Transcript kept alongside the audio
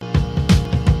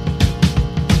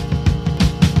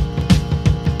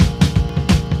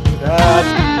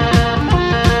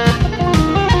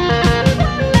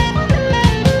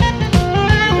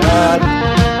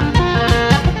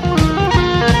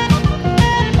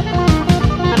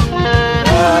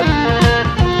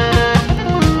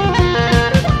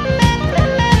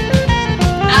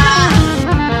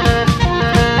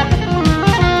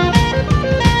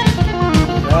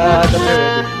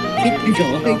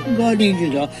定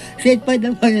知道，谁把他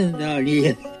放在哪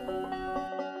里。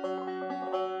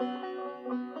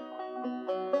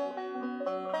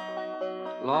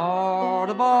Lord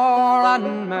Abor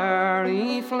and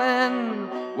Mary Flynn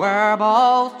were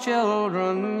both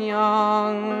children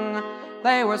young.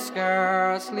 They were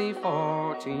scarcely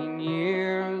 14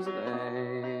 years of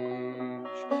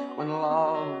age when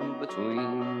love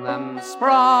between them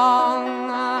sprung,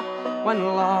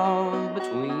 when love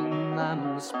between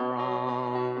them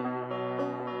sprung.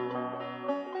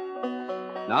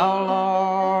 Now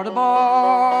Lord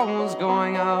Abor was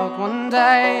going out one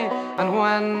day, and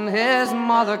when his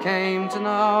mother came to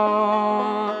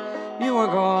know, "You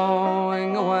are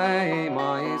going away,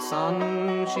 my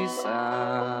son," she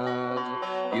said.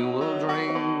 "You will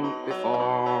drink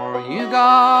before you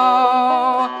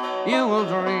go, you will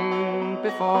drink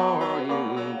before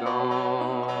you go."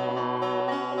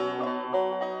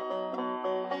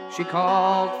 She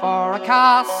called for a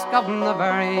cask of the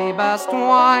very best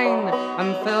wine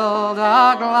and filled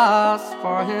a glass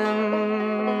for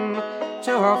him.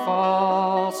 To her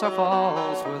false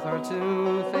with her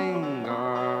 2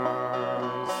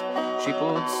 fingers. She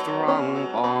put strong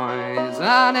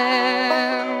poison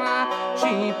in,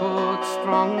 she put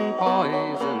strong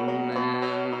poison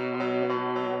in.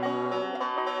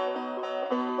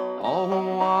 "Oh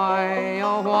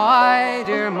why,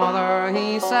 dear mother,"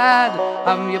 he said,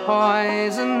 "have you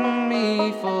poisoned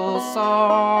me full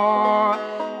sore?"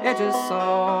 "It is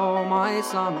so, my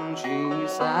son," she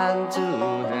said to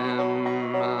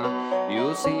him,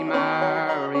 "You'll see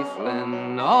Mary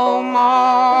Flynn no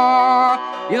more,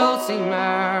 you'll see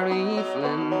Mary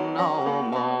Flynn no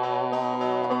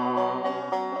more."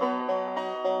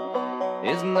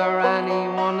 "Isn't there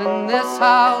anyone in this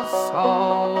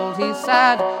household," he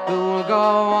said, "who will go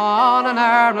on an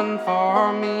errand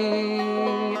for me?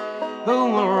 Who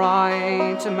will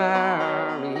ride to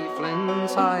Mary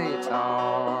Flynn's high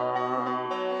tower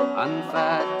and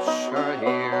fetch her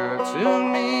here to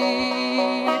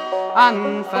me,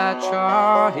 and fetch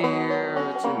her here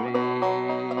to me?"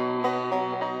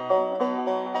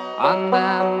 And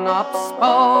then up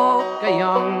spoke a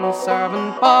young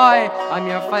servant boy, "I'm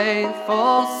your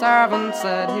faithful servant,"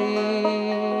 said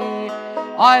he.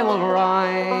 "I will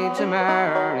ride to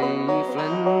Mary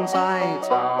Flynn's high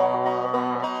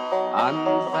tower and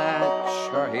fetch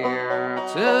her here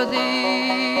to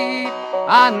thee,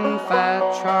 and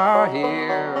fetch her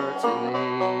here to thee."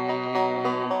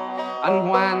 And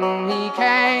when he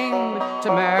came to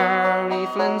Mary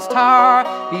Flynn's tower,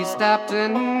 he stepped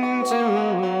into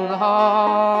the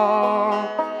hall.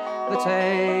 The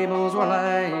tables were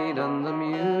laid and the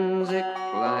music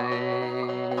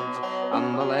played, and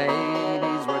the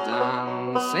ladies were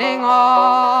dancing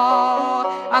all,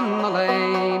 and the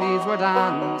ladies were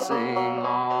dancing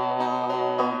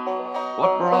all.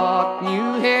 "What brought you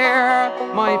here,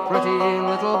 my pretty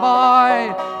little boy?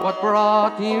 What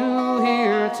brought you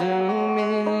here to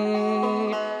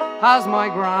me? Has my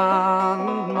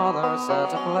grandmother set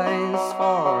a place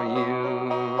for you,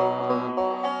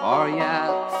 or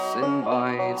yet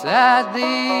invited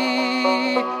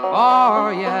thee,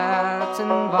 or yet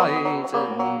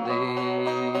invited thee?"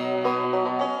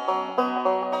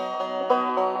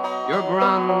 "Your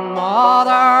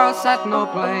grandmother set no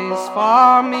place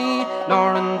for me, nor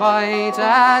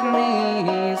invited me,"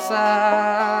 he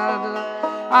said.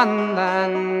 And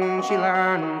then she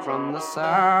learned from the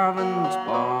servant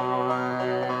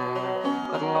boy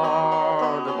that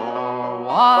Lord Abor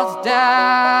was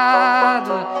dead,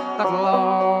 that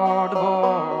Lord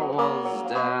Abor was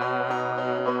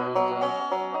dead.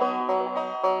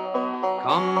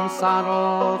 "Come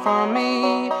saddle for me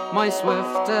my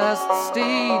swiftest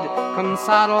steed, come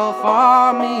saddle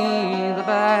for me the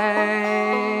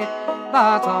bay,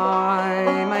 that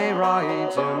I may ride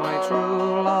to my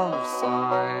true love's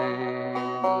side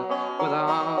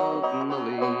without the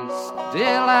least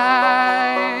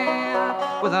delay,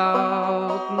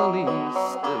 without the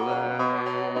least delay."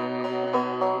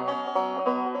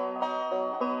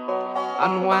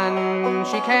 And when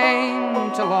she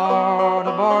came to Lord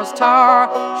Abor's tower,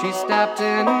 she stepped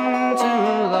into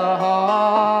the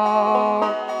hall.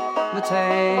 The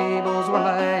tables were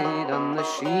laid and the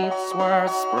sheets were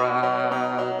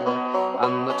spread,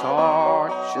 and the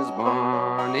torches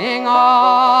burning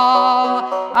all,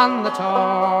 and the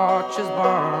torches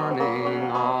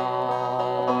burning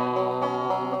all.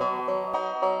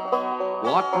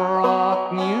 "What brought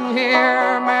you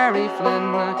here, Mary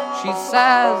Flynn?" she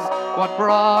says. "What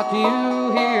brought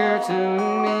you here to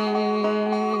me?"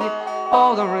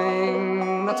 "Oh, the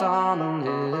ring that's on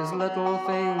his little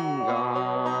finger,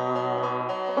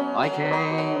 I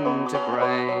came to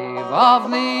crave of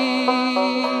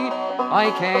thee,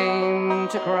 I came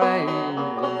to crave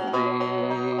thee.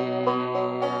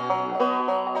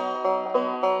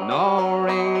 No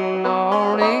ring,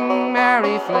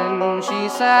 Mary Flynn, she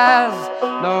says,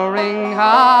 no ring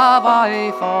have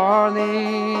I for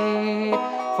thee.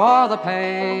 For the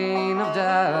pain of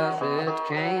death, it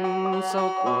came so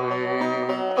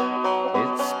quick,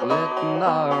 it split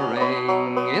the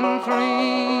ring in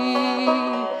three,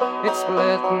 it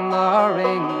split the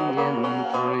ring in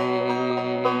three.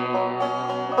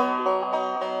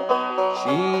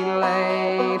 She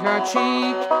laid her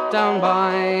cheek down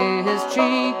by his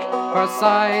cheek, her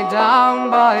side down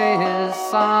by his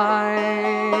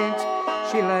side.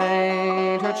 She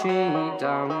laid her cheek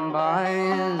down by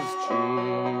his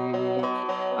cheek,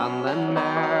 and then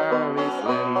Mary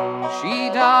Flynn, she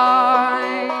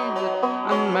died,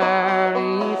 and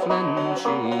Mary Flynn, she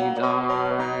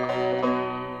died.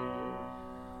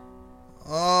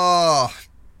 Oh,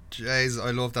 jeez,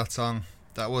 I love that song.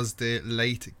 That was the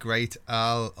late, great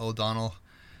Al O'Donnell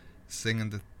singing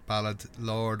the ballad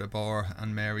Lord Abor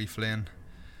and Mary Flynn.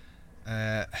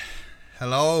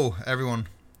 Hello, everyone.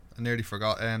 I nearly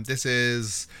forgot. This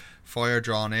is Fire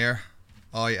Draw Near.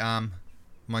 I am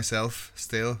myself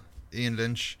still, Ian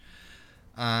Lynch,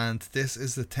 and this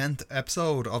is the 10th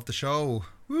episode of the show.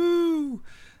 Woo!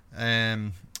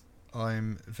 I'm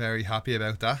very happy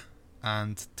about that,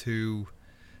 and to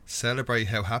celebrate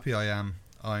how happy I am,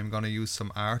 I'm going to use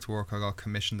some artwork I got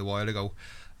commissioned a while ago.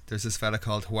 There's this fella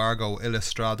called Huargo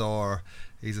Ilustrador.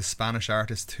 He's a Spanish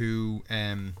artist who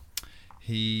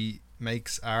he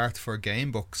makes art for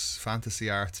game books, fantasy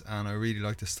art, and I really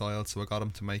like the style, so I got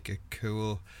him to make a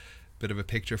cool bit of a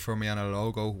picture for me and a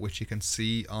logo, which you can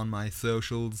see on my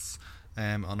socials,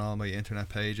 on all my internet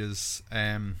pages.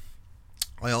 I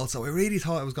really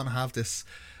thought I was going to have this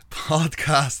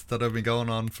podcast that I've been going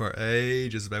on for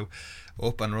ages about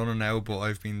up and running now, but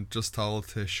I've been just told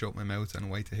to shut my mouth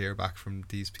and wait to hear back from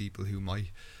these people who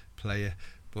might play it.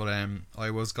 But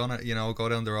I was gonna, go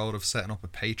down the road of setting up a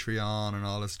Patreon and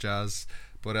all this jazz,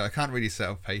 but I can't really set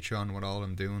up Patreon when all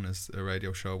I'm doing is a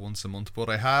radio show once a month. But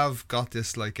I have got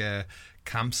this like a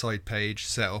campsite page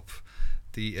set up.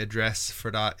 The address for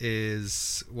that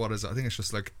is, what is it? I think it's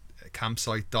just like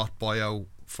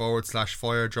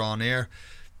campsite.bio/fire draw near.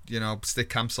 Stick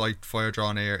campsite fire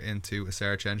draw near into a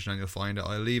search engine and you'll find it.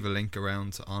 I'll leave a link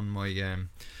around on my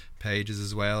pages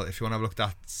as well if you want to have a look at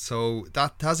that. So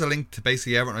that has a link to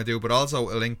basically everything I do, but also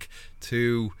a link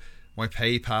to my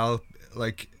PayPal.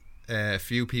 Like a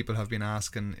few people have been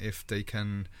asking if they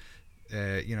can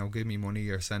give me money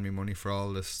or send me money for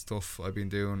all this stuff I've been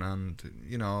doing, and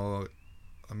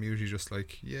I'm usually just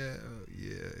like yeah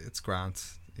it's grand,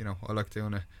 I like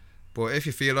doing it. But if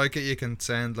you feel like it, you can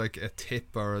send like a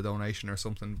tip or a donation or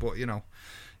something, but you don't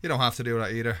have to do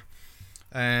that either.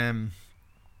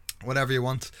 Whatever you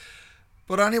want.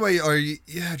 But anyway, I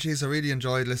really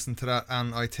enjoyed listening to that,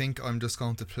 and I think I'm just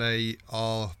going to play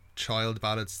all child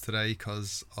ballads today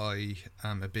because I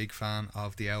am a big fan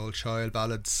of the old child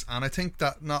ballads, and I think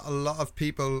that not a lot of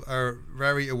people are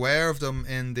very aware of them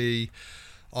in the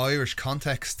Irish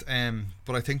context,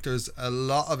 but I think there's a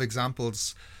lot of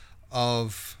examples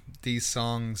of these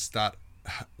songs that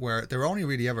where they're only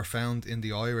really ever found in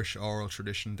the Irish oral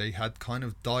tradition. They had kind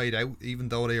of died out, even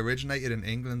though they originated in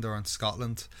England or in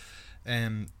Scotland.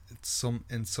 In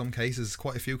some cases,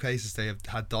 quite a few cases, they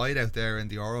had died out there in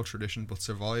the oral tradition but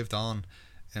survived on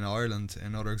in Ireland.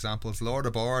 In other examples, Lord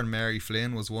Abor and Mary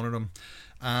Flynn was one of them,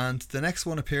 and the next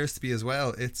one appears to be as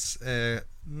well. It's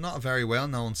not a very well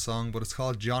known song, but it's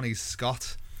called Johnny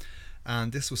Scott,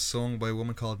 and this was sung by a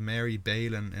woman called Mary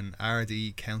Balin in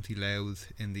Ardee, County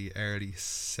Louth in the early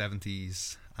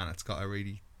 70s, and it's got a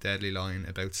really deadly line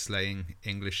about slaying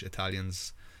English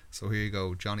Italians. So here you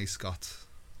go, Johnny Scott.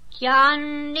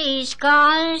 Johnny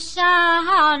Scott's a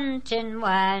hunting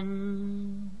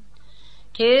went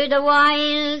to the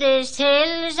wildest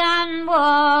hills and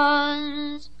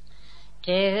woods,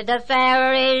 to the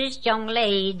fairest young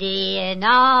lady in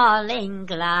all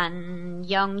England.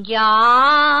 Young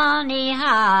Johnny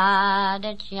had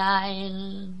a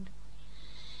child.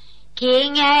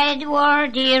 King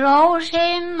Edward, he wrote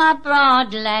him a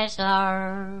broad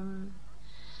letter,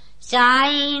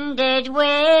 signed it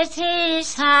with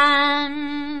his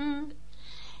hand,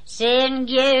 saying,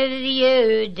 give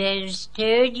you this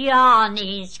to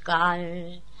Johnny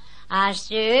Scott as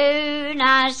soon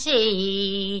as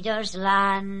he does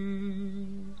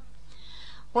land.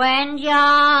 When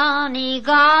Johnny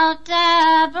got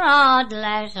the broad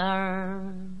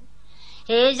letter,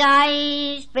 his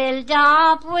eyes filled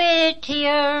up with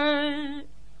tears,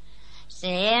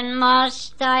 saying,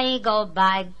 must I go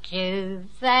back to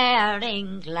fair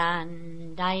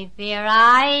England? I fear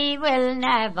I will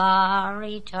never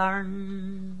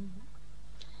return.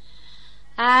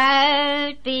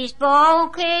 Out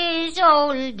bespoke his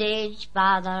old age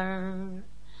father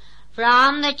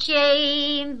from the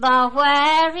chamber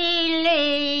where he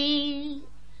lay,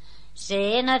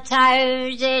 saying,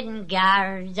 1,000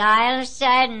 guards I'll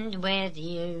send with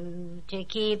you to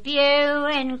keep you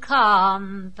in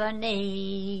company.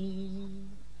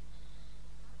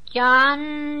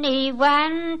 Johnny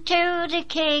went to the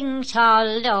King's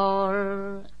Hall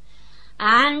door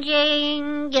and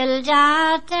jingled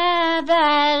at the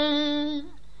bell.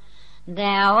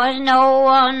 There was no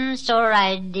one so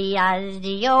ready as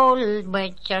the old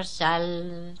witch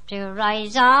herself to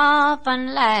rise up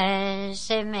and let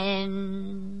him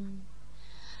in.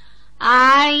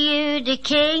 Are you the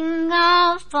King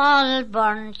of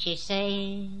Falburn, she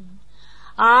said,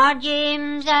 or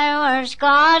James our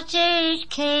Scottish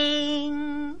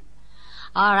King?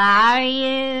 Or are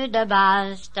you the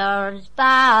bastard's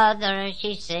father,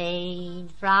 she said,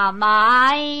 from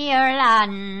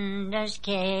Ireland as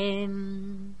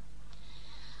came?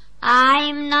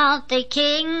 I'm not the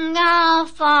King of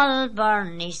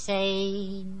Falburn, he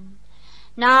said,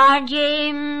 nor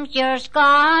James your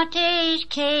Scottish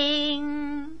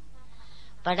King,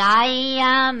 but I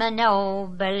am a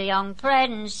noble young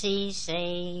prince, he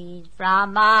said,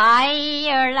 from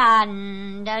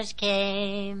Ireland as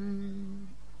came.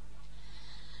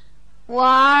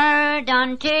 Word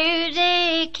unto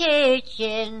the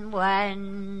kitchen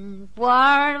went,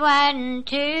 word went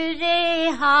to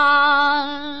the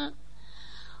hall,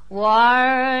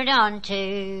 word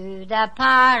unto the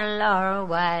parlour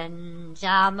went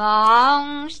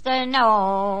amongst the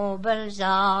nobles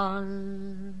all.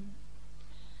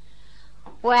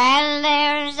 Well,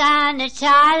 there's an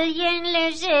Italian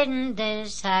lives in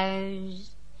this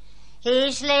house,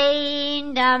 he's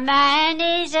slain the man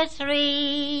is a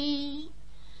 3,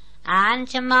 and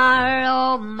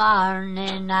tomorrow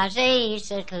morning at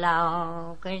 8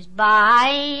 o'clock is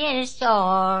by his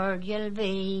sword you'll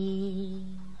be.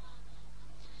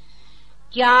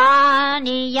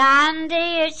 Johnny and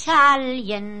the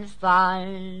Italian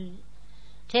fought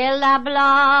till the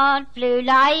blood flew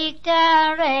like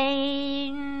the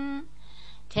rain,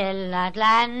 till at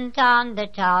length on the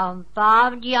top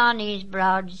of Johnny's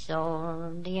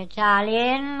broadsword the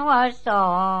Italian was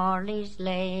sorely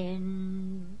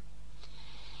slain.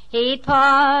 He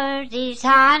put his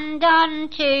hand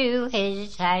unto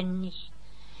his hench,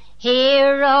 he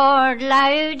roared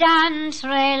loud and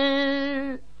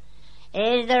shrill,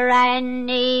 is there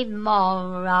any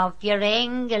more of your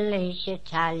English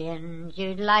Italians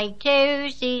you'd like to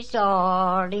see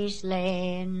sorely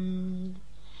slain?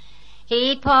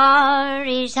 He put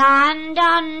his hand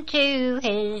unto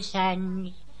his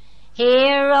hench,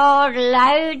 he roared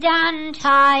loud and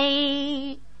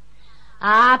high,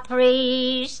 a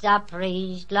priest,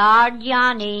 Lord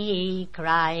Johnny, he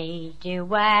cried, to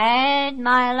wed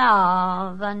my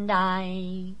love and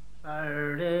I.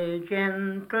 For a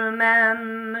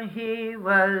gentleman he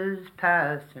was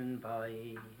passing by,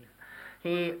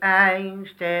 he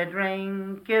asked a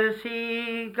drink as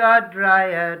he got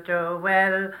dry at a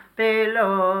well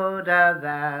below the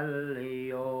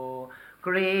valley, oh,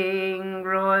 green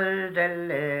grows the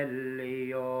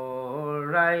lily, oh,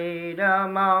 right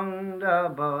among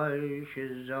the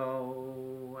bushes,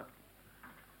 oh.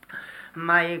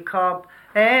 My cup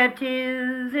it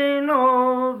is in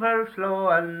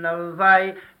overflow, and if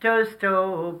I to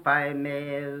stoop I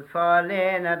may fall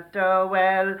in at the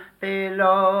well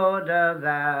below the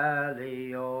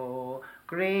valley, oh,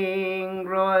 green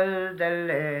grows the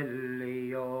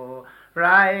lily, oh,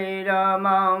 right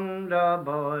among the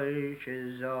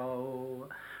bushes, oh.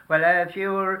 Well, if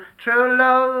your true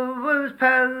love was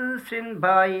passing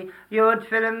by, you'd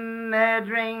fill him a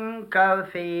drink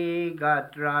of he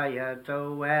got dry at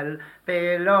the well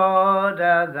below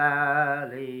the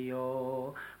valley,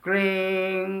 oh,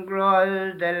 green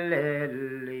grows the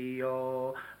lily,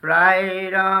 oh,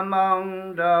 right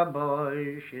among the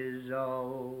bushes,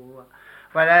 oh.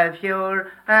 Well, if you're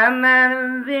a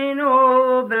man of the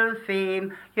noble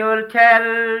fame, you'll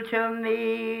tell to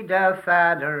me the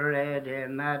father read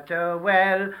him at the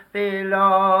well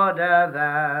below the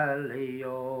valley,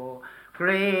 oh,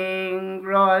 green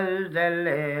grows the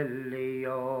lily,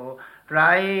 oh,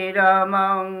 right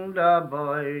among the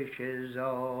bushes,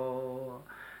 oh.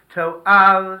 So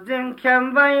often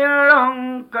came by your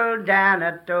uncle Dan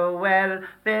at the well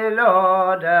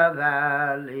below the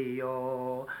valley,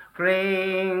 oh,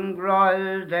 green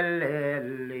grows the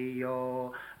lily,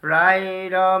 oh,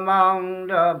 right among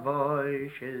the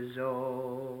bushes,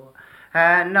 oh.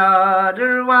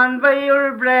 Another one by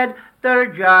your bread, there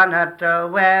John at the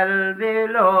well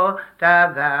below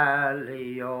the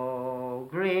valley, oh.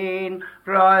 Green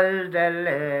grows the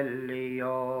lily,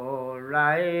 oh,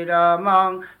 right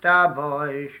among the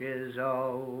bushes,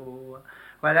 oh.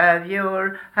 Well, if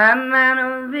you're a man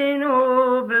of the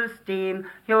noble steam,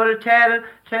 you'll tell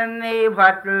to me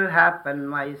what will happen,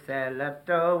 myself, at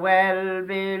the well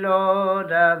below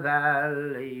the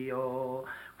valley, oh.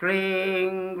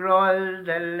 Green grows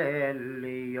the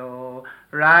lily, oh,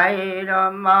 right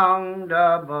among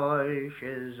the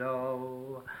bushes,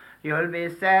 oh. You'll be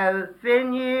self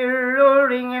in year, oh,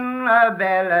 ringing a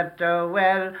bell at the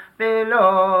well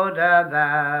below the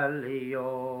valley,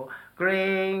 oh.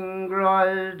 Green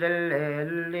grows the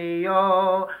lily,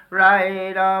 oh,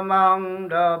 right among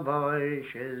the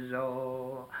bushes,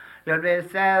 oh. You'll be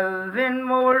selvin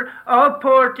more, oh,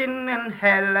 porting in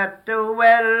hell at the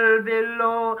well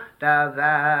below the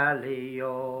valley,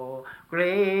 oh.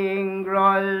 Green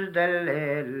grows the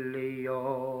lily,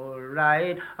 oh,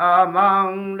 right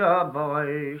among the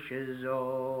bushes,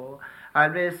 oh. I'll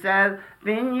be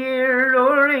selvin year,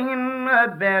 oh, ringing a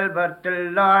bell, but the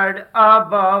Lord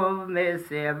above may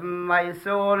save my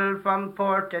soul from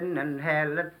porting in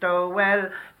hell at the well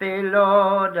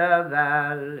below the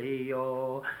valley,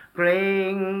 oh.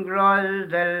 Green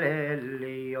grows the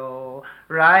lily, oh,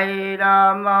 right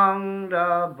among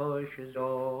the bushes,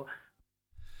 oh.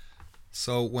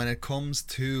 So when it comes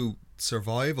to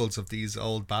survivals of these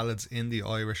old ballads in the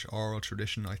Irish oral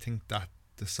tradition, I think that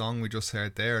the song we just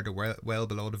heard there, The Well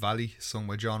Below the Valley, sung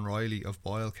by John Riley of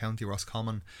Boyle, County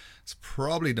Roscommon, is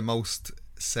probably the most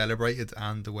celebrated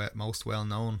and the most well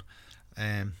known.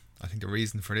 I think the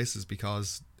reason for this is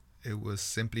because it was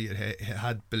simply, it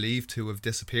had believed to have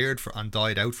disappeared and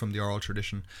died out from the oral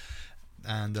tradition,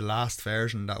 and the last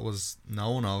version that was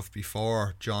known of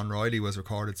before John Riley was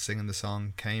recorded singing the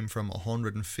song came from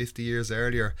 150 years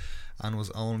earlier and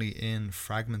was only in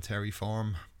fragmentary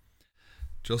form.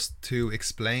 Just to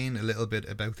explain a little bit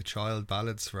about the child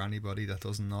ballads for anybody that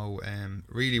doesn't know,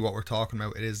 really what we're talking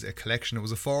about, it is a collection. It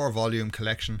was a 4-volume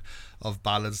collection of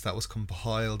ballads that was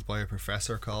compiled by a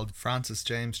professor called Francis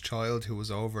James Child, who was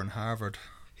over in Harvard.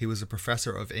 He was a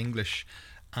professor of English,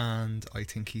 and I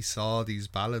think he saw these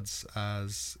ballads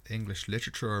as English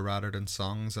literature rather than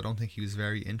songs. I don't think he was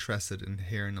very interested in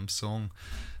hearing them sung,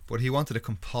 but he wanted to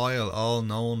compile all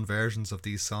known versions of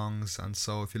these songs, and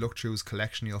so if you look through his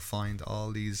collection you'll find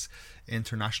all these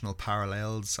international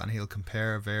parallels, and he'll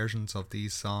compare versions of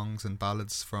these songs and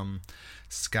ballads from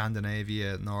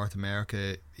Scandinavia, North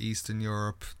America, Eastern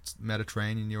Europe,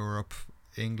 Mediterranean Europe,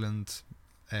 England,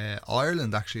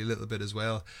 Ireland actually a little bit as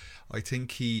well. I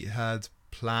think he had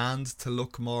planned to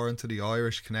look more into the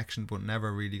Irish connection but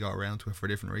never really got around to it for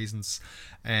different reasons.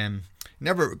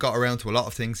 Never got around to a lot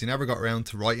of things. He never got around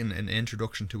to writing an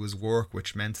introduction to his work,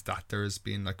 which meant that there's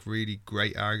been like really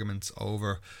great arguments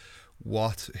over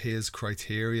what his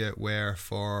criteria were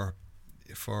for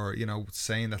you know,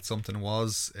 saying that something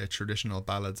was a traditional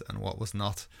ballad and what was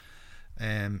not.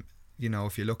 You know,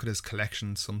 if you look at his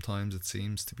collection, sometimes it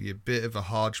seems to be a bit of a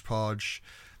hodgepodge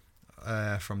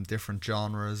from different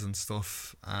genres and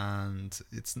stuff, and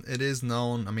it is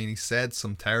known. I mean, he said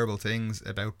some terrible things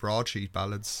about broadsheet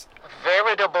ballads. A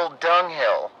veritable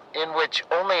dunghill in which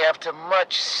only after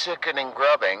much sickening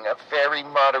grubbing a very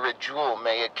moderate jewel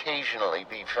may occasionally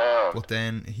be found. But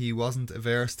then he wasn't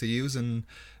averse to using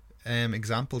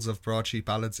examples of broadsheet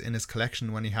ballads in his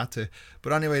collection when he had to.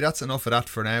 But anyway, that's enough of that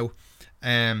for now.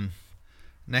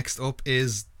 Next up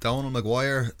is Donal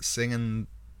Maguire singing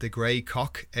The Grey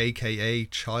Cock, aka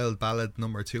Child Ballad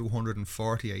number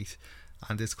 248,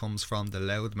 and this comes from the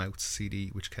Loudmouths CD,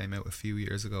 which came out a few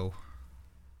years ago.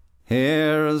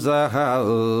 Here's a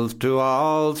health to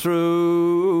all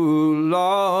true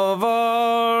lovers,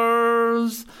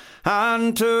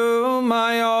 and to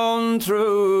my own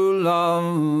true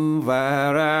love,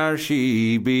 where'er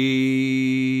she be.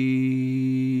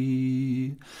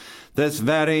 This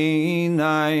very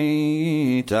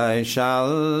night I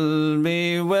shall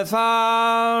be with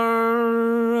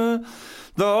her,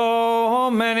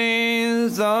 though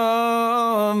many's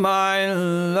the my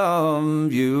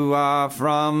love you are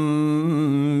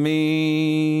from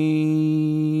me.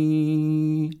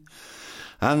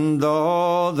 And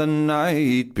though the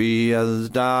night be as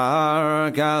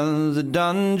dark as a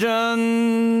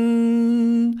dungeon,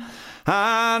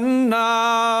 and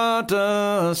not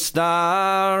a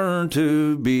star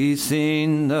to be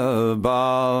seen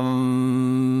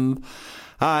above,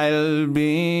 I'll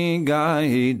be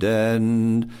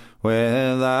guided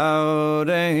without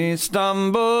a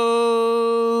stumble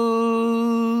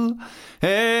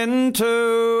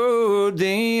into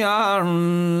the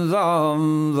arms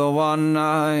of the one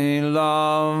I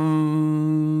love.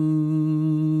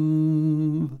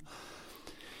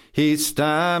 He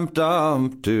stamped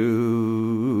up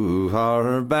to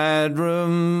her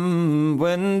bedroom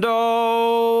window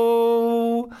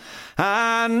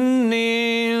and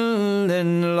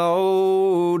kneeling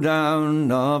low down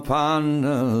upon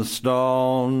a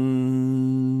stone,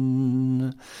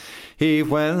 he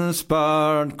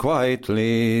whispered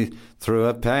quietly through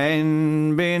a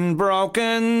pane being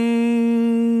broken,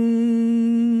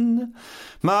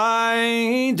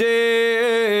 "My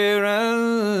dearest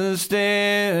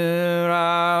dear,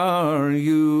 are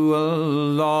you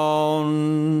alone?"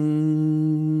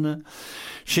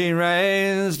 She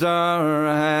raised her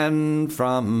hand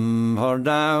from her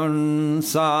down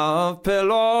soft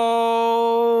pillow,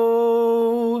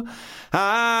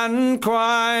 and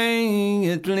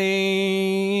quietly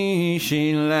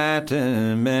she let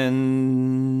him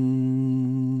in.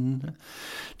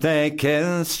 They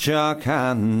kissed, shook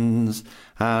hands,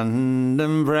 and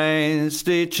embraced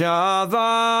each other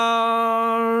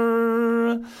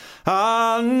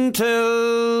until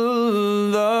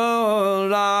the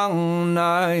long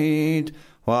night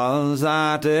was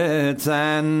at its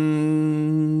end.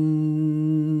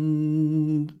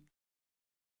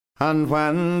 And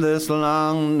when this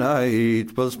long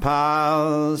night was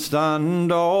past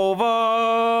and over,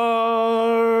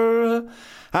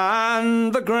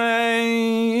 and the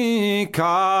grey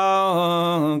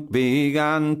cock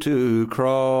began to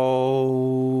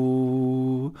crow,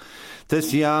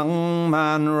 this young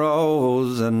man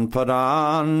rose and put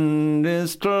on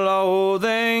his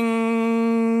clothing,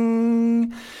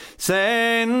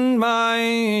 saying,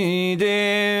 "My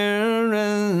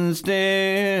dearest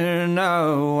dear,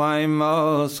 now I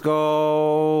must go.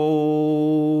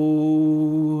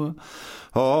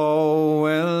 Oh,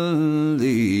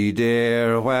 Willie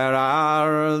dear, where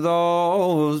are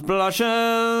those blushes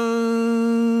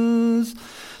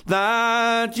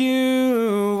that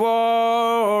you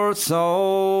wore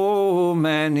so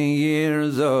many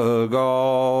years ago?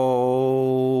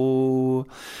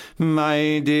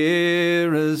 My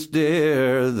dearest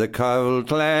dear, the cold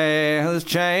clay has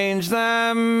changed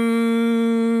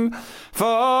them,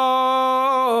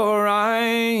 for I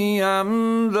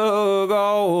am the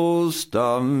ghost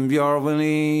of your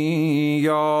Willie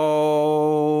Yo.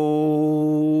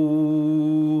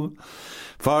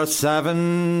 For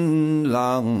 7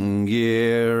 long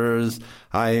years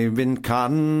I've been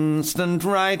constant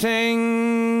writing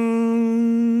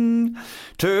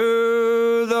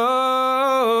to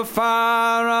the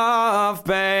far-off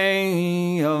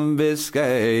Bay of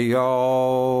Biscay,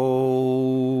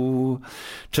 oh,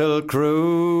 till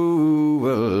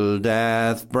cruel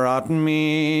death brought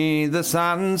me this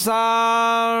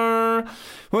answer: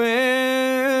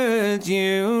 with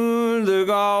you the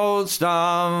ghost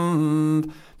of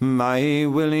my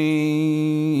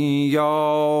Willie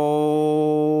Yo.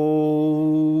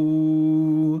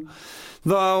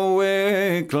 The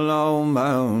Wicklow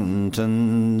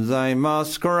Mountains I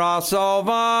must cross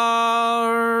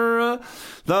over,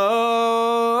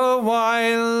 the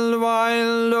wild,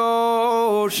 wild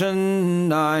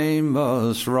ocean I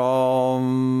must roam,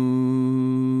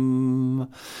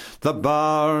 the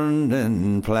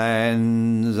burning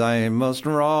plains I must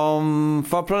roam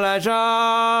for pleasure,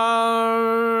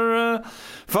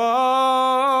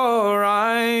 for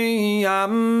I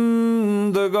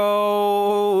am the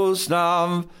ghost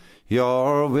of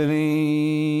your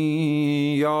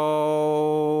Willie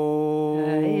Yo.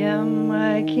 I am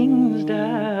my king's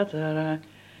daughter,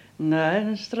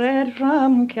 and straight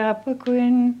from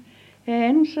Cappoquin,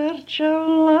 in search of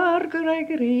Lord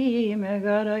Gregory, may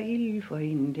God I'll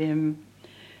find him.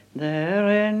 There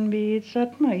in beats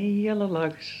at my yellow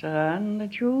locks, and the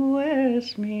dew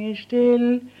wears me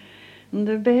still.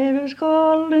 The baby's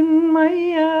cold in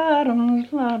my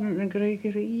arms, Lord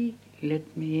Gregory,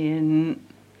 let me in.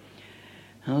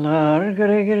 Lord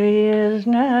Gregory is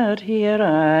not here,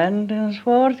 and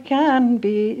henceforth can't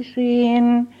be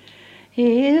seen.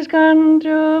 He's gone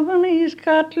to bonny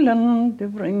Scotland to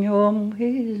bring home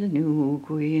his new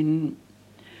queen.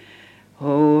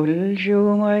 Hold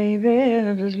you my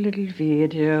babe's little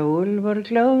feet, hold her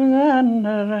gloves on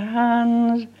her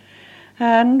hands,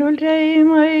 and will tie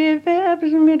my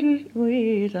babe's middle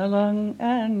with a long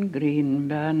and green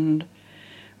band.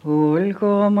 Who'll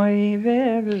go my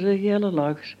babe's yellow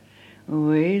locks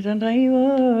with an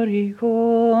ivory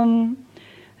comb,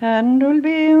 and will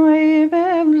be my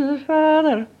babe's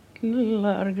father till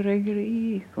Lord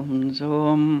Gregory comes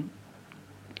home.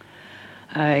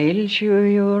 I'll show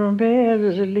your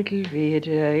babes a little feet,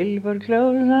 I'll put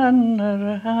clothes on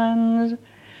her hands,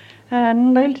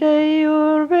 and I'll tie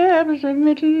your babes a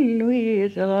middle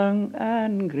with a long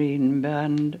and green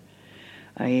band.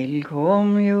 I'll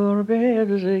comb your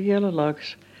babes' yellow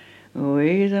locks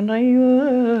with an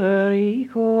ivory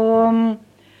comb,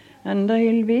 and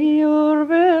I'll be your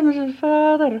babes'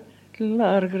 father till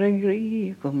our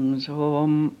Gregory comes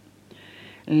home.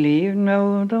 Leave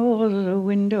now those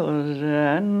windows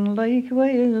and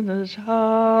likewise this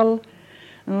hall,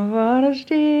 for a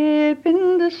step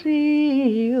in the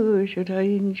sea you should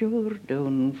hide your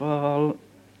downfall.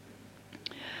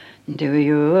 Do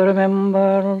you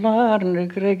remember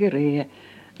Lord Gregory,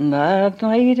 that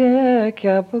night at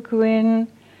Cappoquin,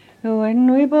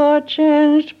 when we both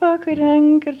changed pocket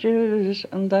handkerchiefs,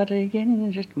 and that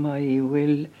against my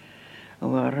will?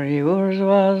 Where yours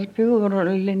was pure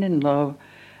linen, love,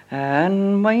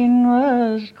 and mine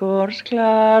was coarse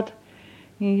cloth.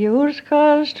 Yours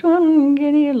cost 1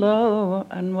 guinea, love,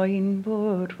 and mine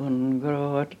but 1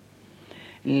 groat.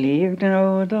 Leave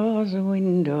now those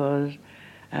windows,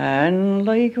 and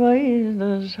likewise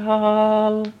this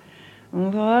hall,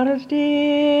 for a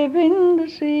step in the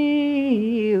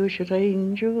sea you should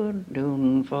find your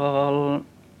downfall.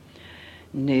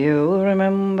 Do you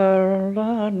remember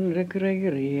Lord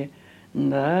Gregory,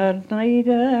 that night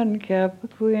at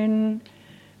Cappoquin,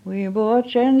 we both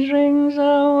changed rings of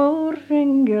our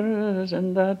fingers,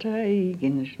 and that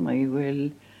against my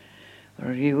will?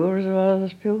 For yours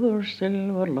was pure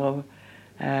silver, love,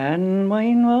 and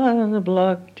mine was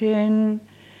block tin.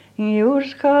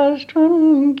 Yours cost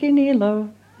 1 guinea,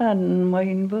 love, and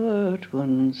mine but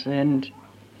 1 cent.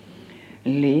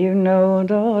 Leave now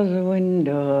those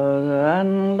windows,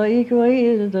 and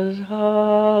likewise this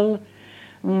hall,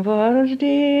 for as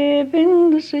deep in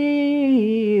the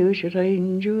sea you should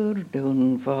find your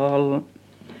downfall.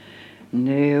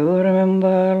 Do you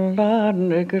remember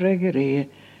Lord Gregory,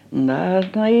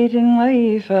 that night in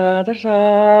my father's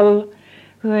hall,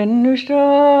 when you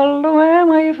stole away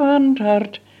my fond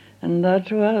heart, and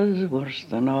that was worse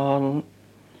than all?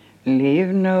 Leave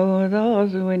now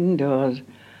those windows,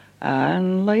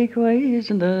 and likewise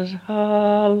this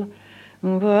hall,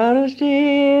 for as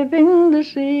deep in the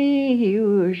sea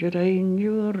you should find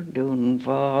your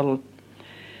downfall.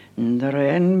 The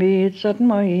rain beats at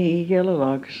my yellow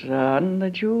locks, and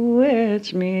the dew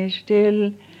waits me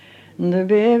still. The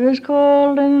babe is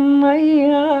cold in my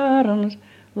arms,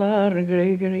 Lord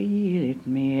Gregory, let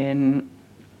me in.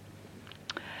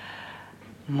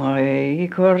 My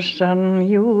curse on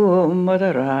you,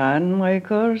 mother, and my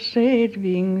curse it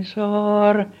being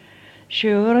sore.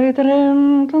 Sure I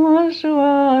dreamt was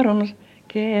arms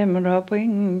came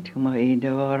rapping to my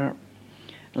door.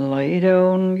 Lie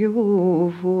down,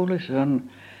 you foolish son,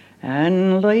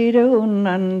 and lie down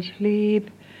and sleep,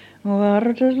 for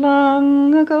it is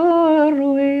long ago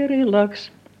our weary locks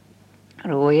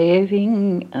are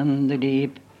waving in the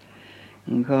deep.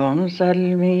 Come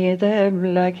saddle me the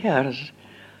black horse,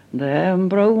 the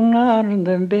brown or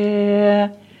the bay.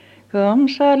 Come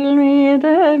saddle me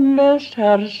the best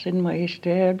horse in my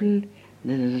stable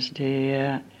this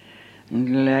day.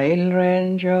 And I'll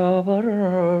range over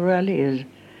valleys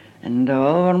and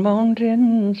over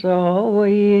mountains so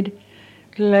wide,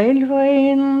 till I'll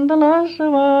find the loss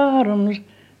of arms,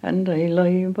 and I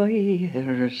lie by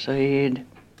her side.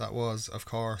 That was, of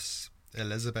course,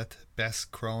 Elizabeth Bess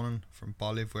Cronin from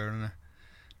Ballyvoirna,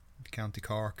 County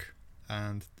Cork,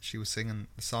 and she was singing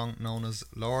a song known as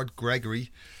Lord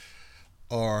Gregory,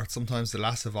 or sometimes the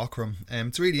Lass of Aughrim.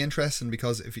 It's really interesting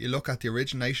because if you look at the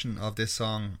origination of this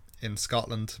song in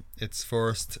Scotland, it's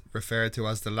first referred to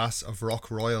as the Lass of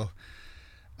Rockroyal,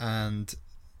 and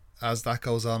as that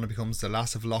goes on it becomes the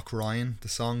Lass of Lochroyan. The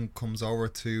song comes over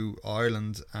to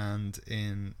Ireland, and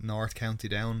in North County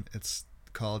Down it's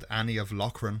called Annie of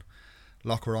Lochran.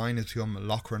 Lochroyan has become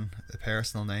Lochran, a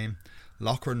personal name.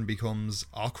 Lochran becomes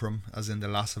Aughrim, as in the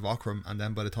Lass of Aughrim, and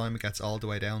then by the time it gets all the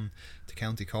way down to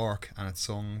County Cork and it's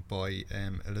sung by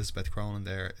Elizabeth Cronin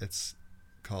there, it's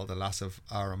called the Lass of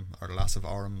Aram, or the Lass of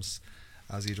Arms,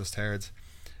 as you just heard.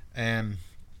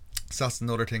 So that's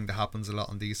another thing that happens a lot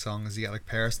in these songs. You get like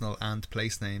personal and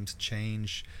place names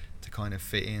change to kind of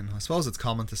fit in. I suppose it's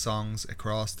common to songs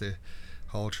across the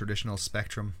whole traditional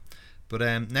spectrum. But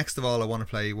next of all, I want to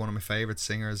play one of my favourite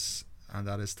singers, and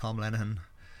that is Tom Lenihan,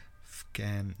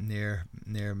 near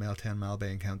Meltown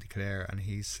Malbay in County Clare, and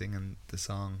he's singing the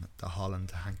song The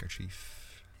Holland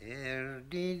Handkerchief. There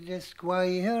did a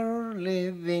squire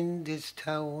live in this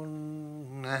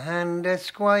town, and a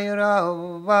squire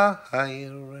of a high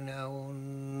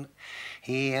renown.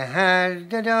 He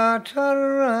had a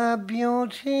daughter, a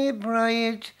beauty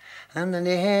bright, and the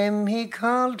name he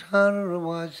called her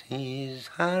was his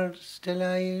heart's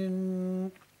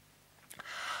delight.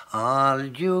 All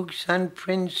dukes and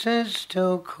princes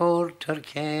to court her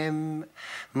came,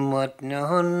 but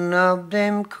none of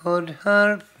them could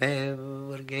her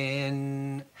favour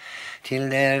gain. Till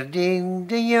there did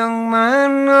the young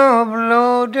man of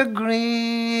low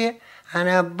degree, and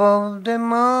above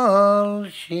them all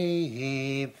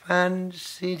she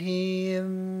fancied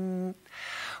him.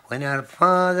 When her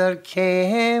father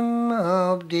came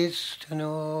of this to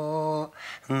know,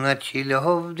 that she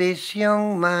loved this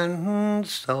young man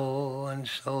so and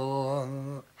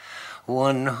so,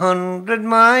 100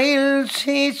 miles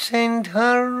he sent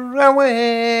her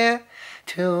away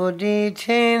to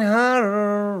detain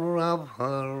her of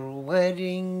her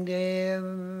wedding day.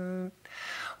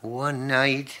 One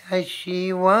night as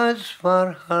she was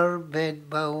for her bed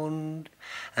bound,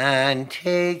 and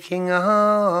taking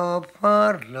off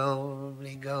her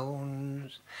lovely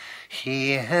gowns,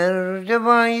 she heard the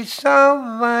voice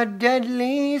of a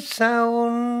deadly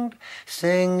sound,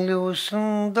 saying,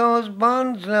 "Loosen those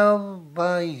bonds, love,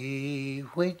 by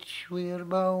which we're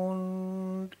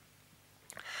bound."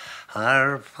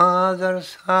 Her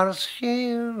father's horse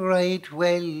she right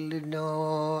well did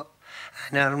know,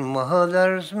 and her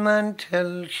mother's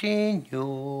mantle she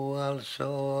knew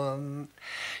also.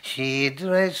 She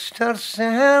dressed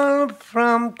herself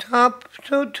from top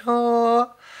to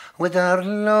toe, with her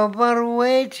lover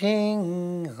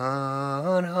waiting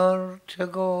on her to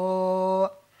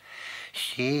go.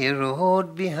 She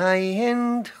rode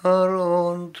behind her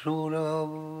own true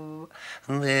love,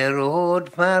 they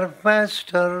rode far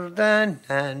faster than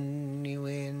any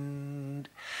wind,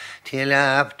 till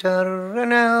after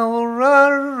an hour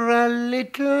or a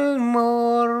little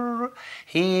more,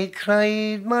 he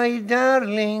cried, "My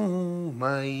darling,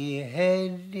 my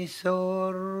head is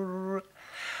sore."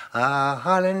 A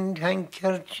Holland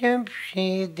handkerchief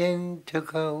she then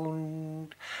took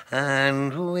out,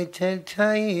 and with it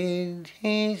tied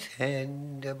his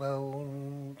head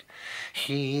about.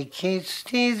 She kissed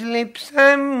his lips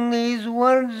and these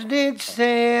words did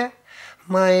say,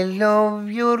 "My love,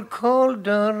 you're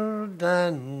colder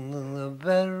than the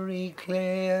very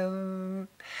clay."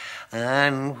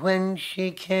 And when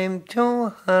she came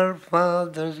to her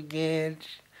father's gate,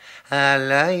 a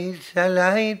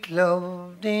light,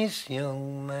 love, this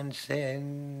young man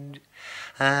said.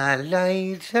 A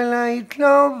light,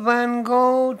 love, and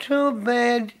go to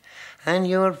bed, and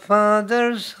your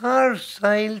father's horse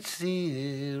I'll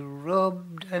see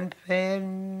rubbed and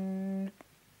fed.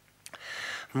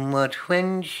 But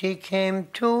when she came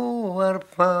to her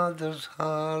father's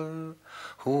hall,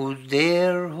 "Who's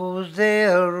there, who's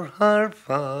there?" her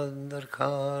father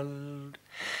called.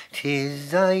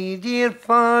 "'Tis I, dear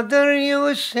father,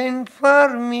 you sent for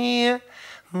me,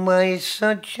 by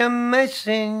such a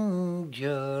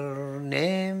messenger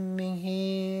naming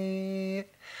he."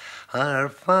 Her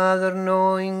father,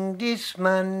 knowing this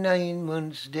man 9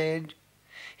 months dead,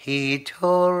 he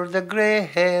tore the grey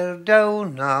hair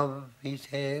down off his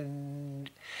head.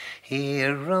 He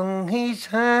wrung his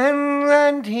hand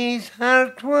and his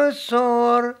heart was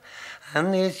sore,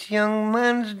 and this young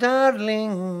man's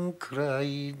darling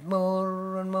cried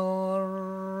more and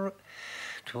more.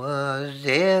 'Twas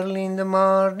early in the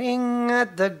morning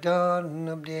at the dawn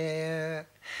of day,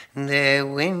 they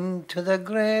went to the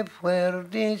grave where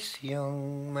this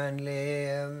young man lay.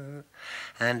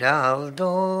 And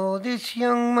although this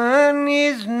young man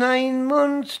is 9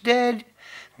 months dead,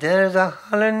 there's a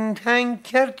Holland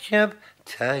handkerchief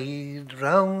tied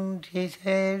round his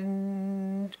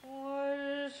head.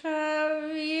 What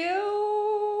have you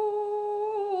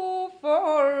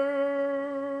for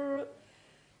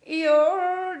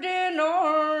your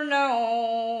dinner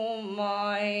now,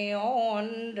 my own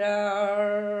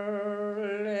darling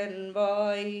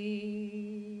boy?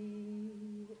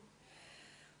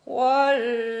 What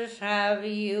have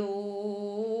you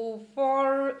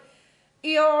for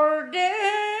your dinner,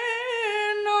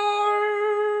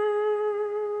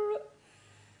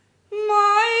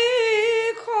 my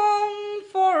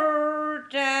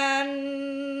comfort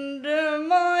and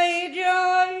my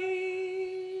joy?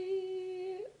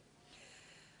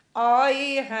 I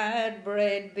had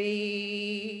bread,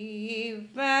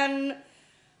 beef, and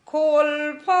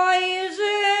cold pies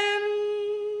in.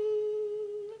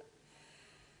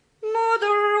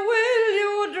 Mother, will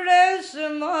you dress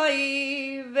my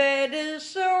bed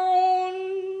soon?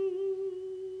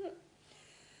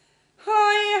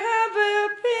 I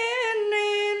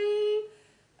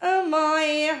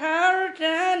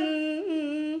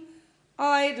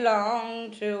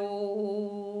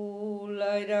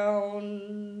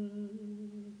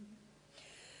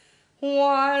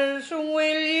What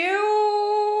will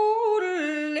you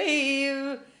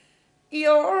leave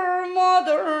your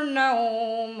mother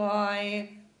now, my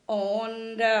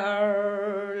own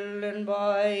darling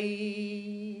boy?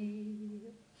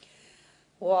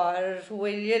 What will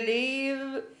you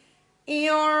leave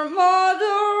your mother,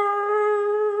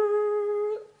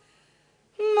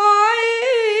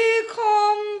 my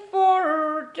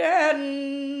comfort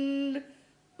and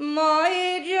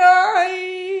my joy?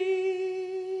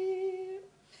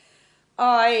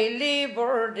 I leave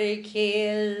her the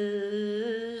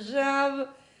kiss of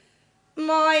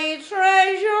my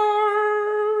treasure.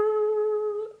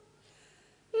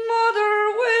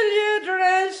 Mother, will you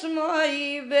dress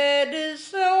my bed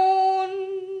soon?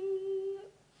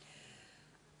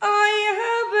 I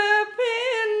have a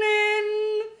pain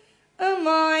in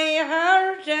my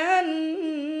heart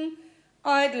and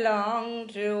I'd long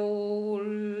to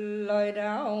lie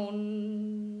down.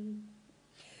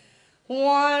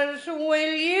 What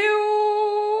will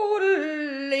you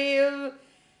leave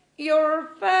your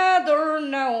father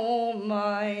now,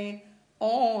 my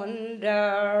own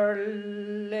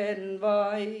darling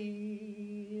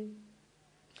boy?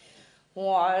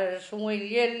 What will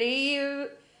you leave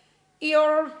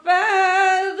your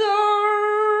father,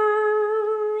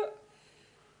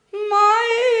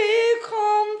 my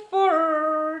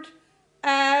comfort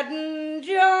and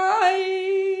joy?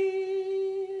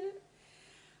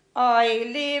 I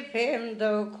leave him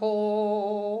the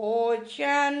coach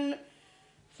and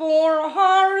 4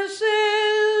 horses.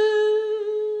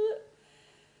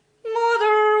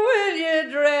 Mother, will you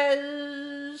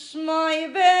dress my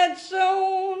bed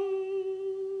soon?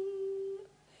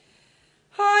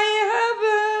 I have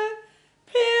a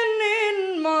pin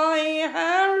in my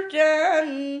heart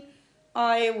and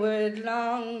I would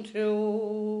long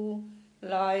to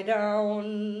lie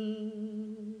down.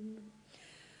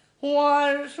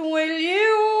 What will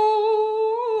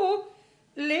you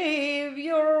leave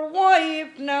your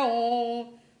wife now,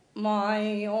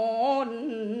 my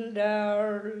own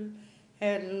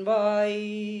darling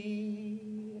boy?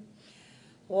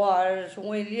 What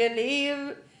will you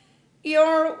leave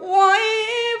your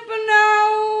wife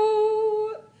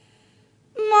now,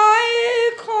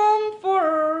 my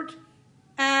comfort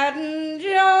and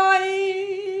joy?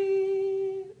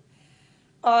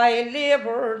 I leave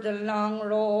her the long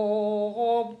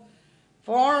robe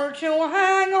for to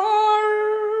hang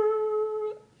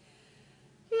her.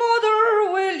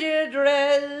 Mother, will you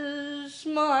dress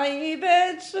my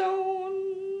bed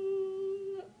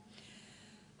soon?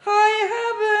 I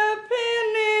have a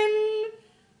pin in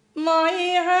my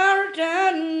heart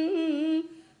and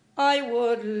I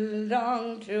would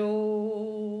long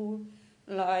to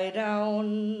lie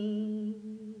down.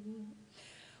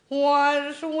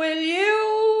 What will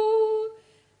you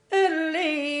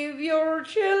leave your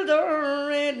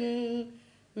children,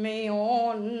 me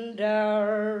own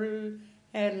darling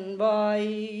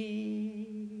boy?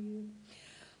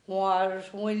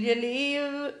 What will you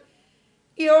leave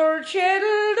your children,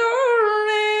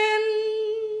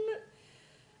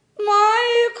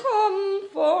 my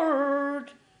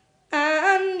comfort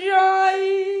and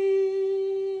joy?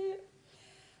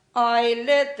 I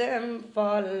let them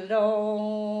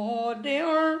follow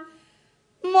their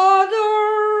mother.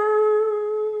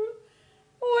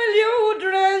 Will you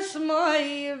dress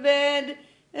my bed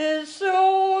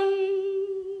soon?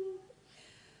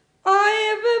 I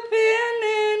have a pain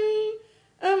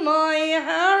in my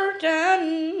heart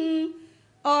and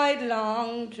I'd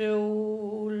long to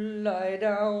lie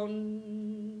down.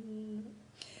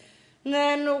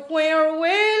 Then where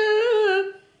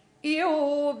will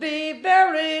you be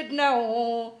buried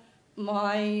now,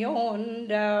 my own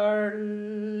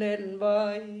darling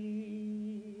boy?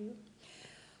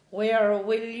 Where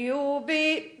will you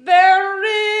be buried,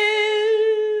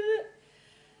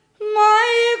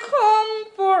 my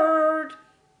comfort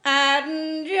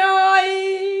and joy?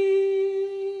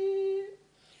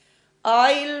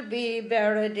 I'll be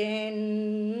buried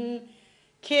in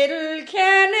Kilkenny,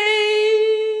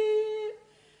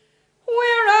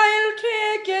 where I'll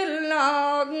take a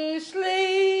long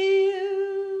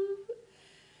sleeve,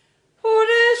 put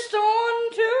a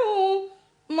stone to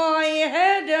my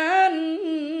head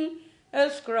and a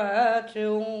scratch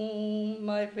to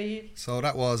my feet. So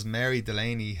that was Mary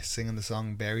Delaney singing the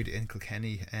song Buried in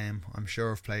Kilkenny. I'm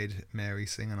sure I've played Mary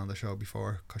singing on the show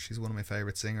before because she's one of my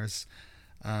favourite singers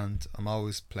and I'm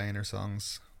always playing her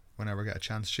songs whenever I get a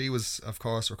chance. She was, of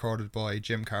course, recorded by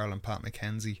Jim Carroll and Pat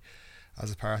McKenzie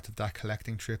as a part of that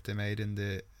collecting trip they made in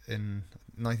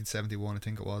 1971, I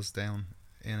think it was, down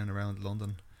in and around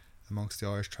London amongst the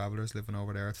Irish travellers living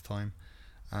over there at the time.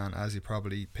 and as you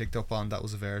probably picked up on, that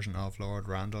was a version of Lord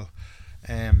Randall.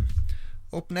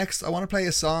 Up next, I want to play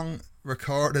a song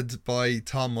recorded by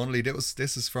Tom Munnelly.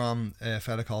 This is from a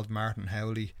fella called Martin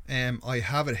Howley. I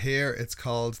have it here. It's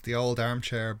called The Old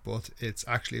Armchair, but it's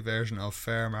actually a version of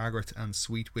Fair Margaret and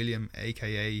Sweet William,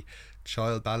 aka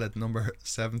Child Ballad number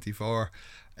 74.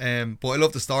 But I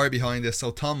love the story behind this.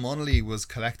 So Tom Munnelly was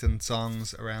collecting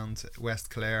songs around West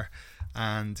Clare,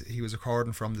 and he was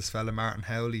recording from this fella Martin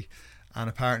Howley. And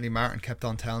apparently Martin kept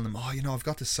on telling him, oh, you know, I've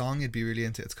got this song you'd be really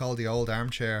into. It's called The Old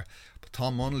Armchair. But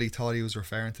Tom Munnelly thought he was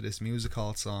referring to this music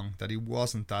hall song, that he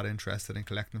wasn't that interested in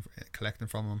collecting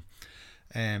from him.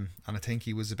 And I think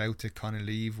he was about to kind of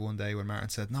leave one day when Martin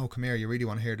said, no, come here, you really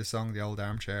want to hear the song The Old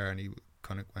Armchair? And he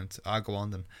kind of went, I'll go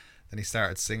on then. Then he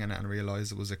started singing it and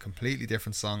realised it was a completely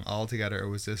different song altogether. It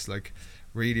was this like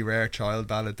really rare child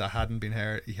ballad that hadn't been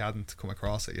heard. He hadn't come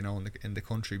across it, you know, in the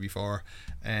country before.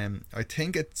 I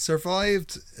think it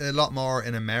survived a lot more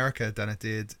in America than it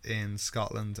did in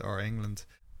Scotland or England.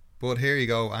 But here you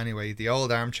go anyway. The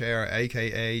Old Armchair,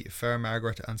 aka Fair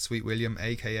Margaret and Sweet William,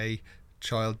 aka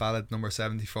Child Ballad number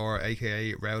 74,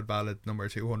 aka Roud Ballad number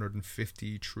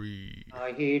 253.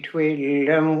 Sweet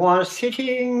William was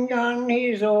sitting on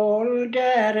his old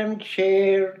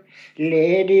armchair.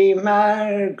 Lady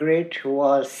Margaret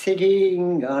was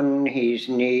sitting on his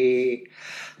knee.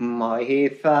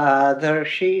 My father,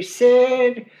 she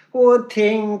said, would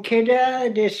think it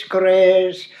a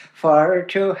disgrace for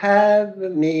to have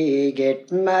me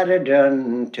get married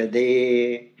unto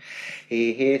thee.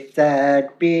 If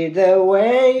that be the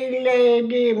way,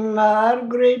 Lady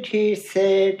Margaret, he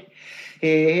said,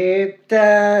 if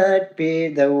that be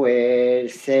the way,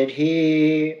 said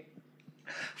he,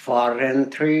 for in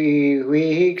 3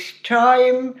 weeks'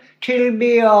 time 'till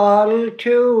be all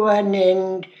to an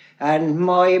end, and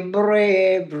my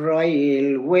brave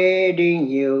royal wedding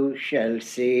you shall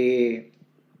see.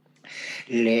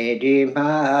 Lady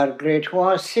Margaret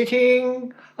was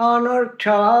sitting on her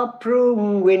top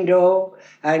room window,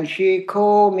 and she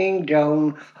combing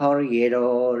down her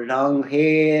yellow long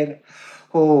hair.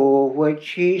 Oh, would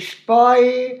she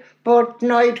spy but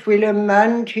Knight William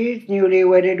and his newly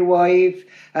wedded wife,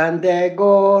 and they're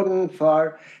gone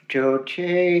for to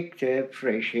take the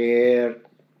fresh air.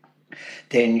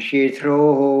 Then she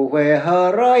threw away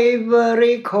her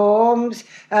ivory combs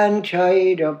and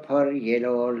tied up her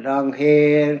yellow long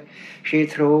hair. She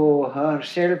threw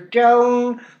herself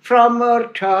down from her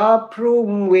top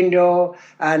room window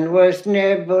and was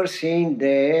never seen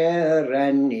there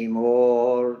any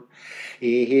more.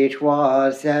 It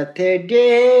was at the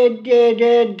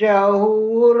dead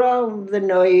hour of the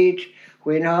night,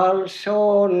 when all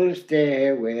souls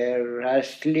they were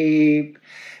asleep.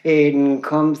 In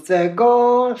comes the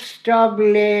ghost of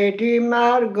Lady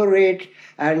Margaret,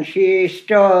 and she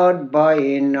stood by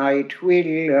Knight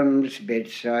William's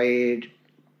bedside.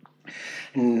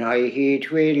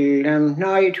 Knight William,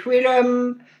 Knight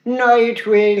William, Knight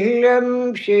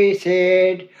William, she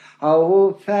said,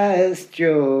 how fast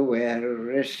you were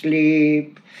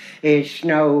asleep. It's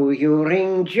now you're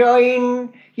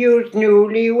enjoying your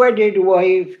newly wedded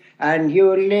wife, and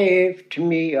you left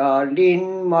me all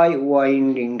in my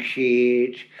winding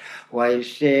sheet,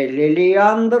 whilst the lily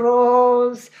on the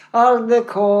rose, all the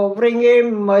covering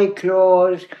in my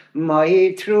clothes,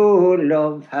 my true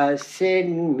love has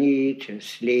sent me to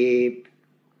sleep.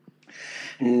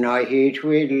 Knight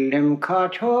William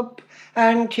caught up,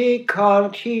 and he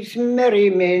called his merry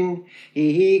men.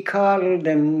 He called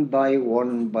them by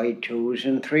 1, by 2s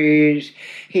and 3s.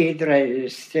 He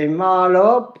dressed them all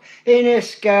up in a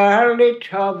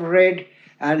scarlet of red,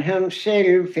 and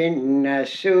himself in a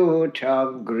suit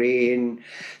of green.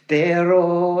 They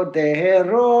rode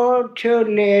to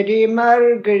Lady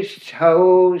Margaret's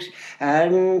house,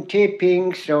 and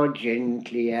tipping so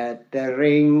gently at the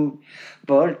ring.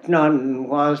 But none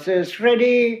was as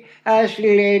ready as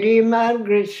Lady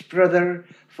Margaret's brother,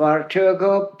 for to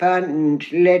go up and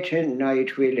let a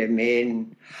Knight William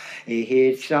in.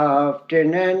 It's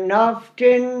often and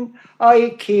often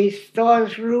I kissed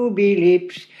those ruby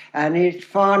lips, and it's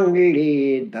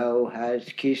fondly thou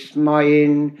hast kissed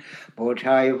mine. But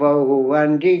I vow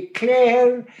and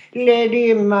declare,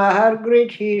 Lady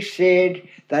Margaret, he said,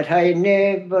 that I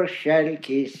never shall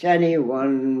kiss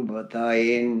anyone but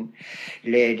thine.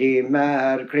 Lady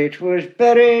Margaret was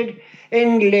buried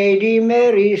in Lady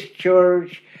Mary's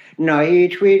church.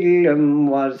 Knight William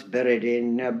was buried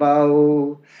in a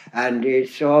bow, and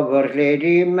it's over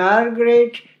Lady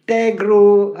Margaret there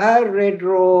grew a red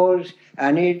rose,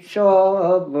 and it's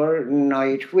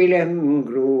overnight. William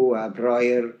grew a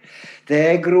briar.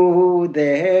 They grew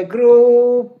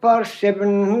for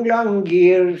 7 long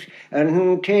years,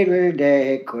 until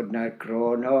they could not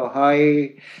grow no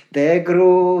high. They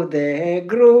grew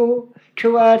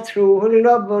to a true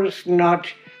lover's knot,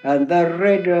 and the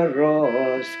red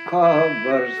rose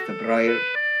covers the briar.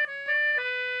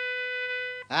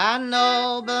 A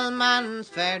nobleman's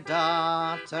fair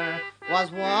daughter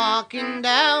was walking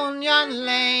down yon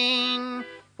lane,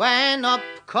 when up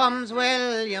comes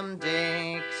William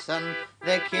Dixon,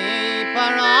 the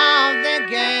keeper of the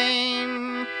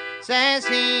game. Says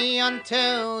he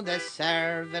unto the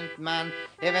servant man,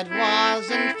 if it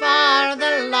wasn't for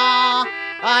the law,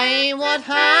 I would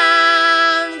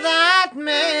have that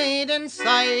maid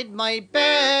inside my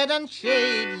bed, and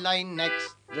she'd lie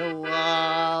next the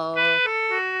wall.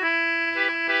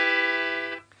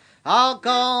 Oh,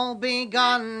 go be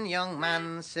gone, young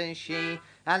man, says she,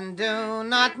 and do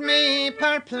not me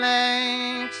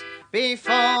perplex.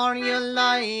 Before you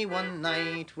lie one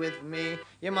night with me,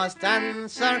 you must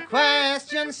answer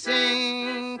question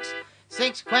 6.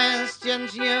 6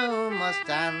 questions you must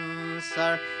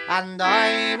answer, and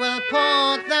I will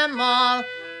put them all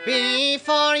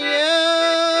before you.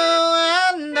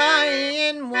 And I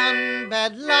in one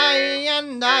bed lie,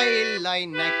 and I lie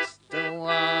next the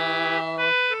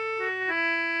wall.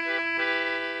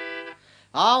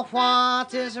 Oh,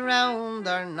 what is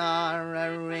rounder nor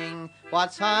a ring?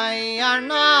 What's higher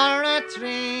nor a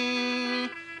tree?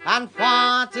 And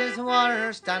what is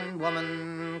worse than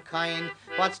womankind?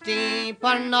 What's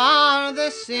deeper nor the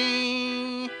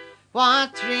sea?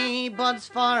 What tree buds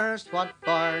first? What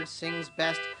bird sings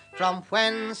best? From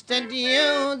whence the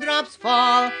dewdrops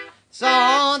fall?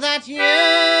 So that you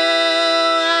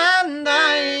and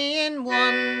I in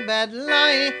one bed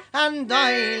lie, and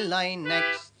I lie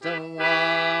next the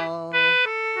wall.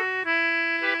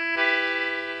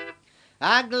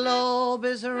 A globe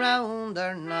is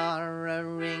rounder nor a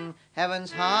ring,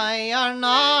 heaven's higher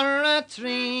nor a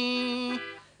tree.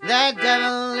 The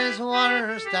devil is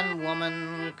worse than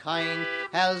womankind,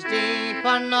 hell's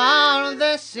deeper nor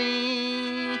the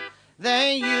sea.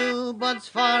 The yew buds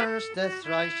first, the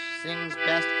thrush sings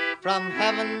best, from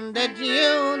heaven the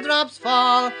dewdrops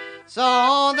fall,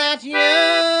 so that you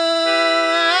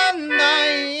and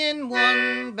I in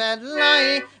one bed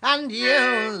lie, and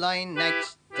you lie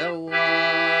next the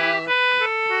wall.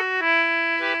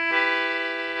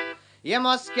 You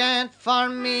must get for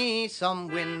me some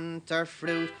winter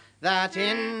fruit that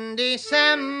in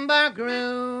December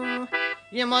grew.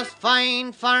 You must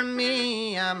find for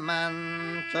me a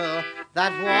mantle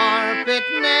that warp it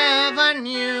never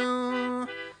knew.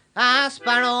 A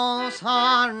sparrow's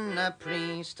horn, a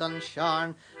priest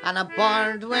unshorn, and a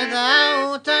bird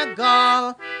without a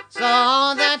gall, so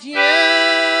that you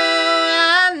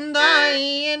and I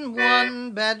in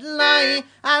one bed lie,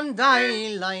 and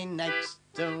I lie next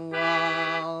the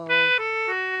wall.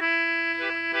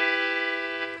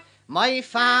 My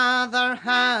father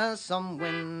has some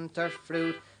winter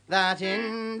fruit that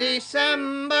in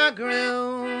December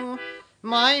grew.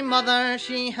 My mother,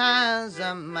 she has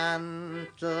a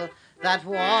mantle that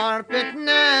warp it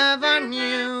never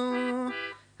knew.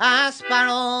 A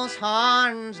sparrow's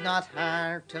horn's not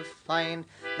hard to find,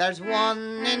 there's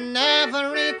one in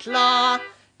every claw.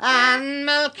 And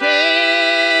Melchizedek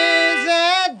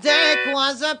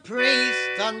was a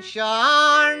priest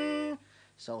unshorn,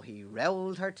 so he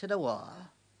rolled her to the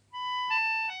wall.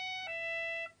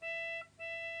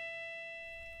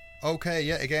 Okay,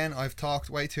 yet again, I've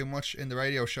talked way too much in the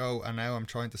radio show, and now I'm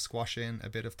trying to squash in a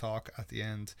bit of talk at the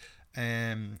end.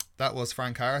 That was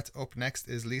Frank Hart. Up next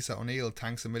is Lisa O'Neill.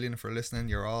 Thanks a million for listening.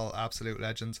 You're all absolute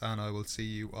legends, and I will see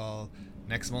you all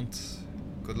next month.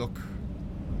 Good luck.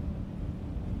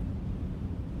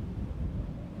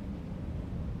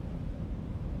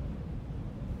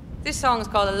 This song is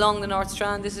called Along the North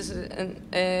Strand. This is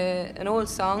an old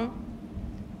song.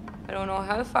 I don't know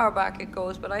how far back it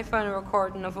goes, but I found a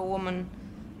recording of a woman,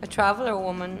 a traveller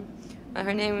woman, and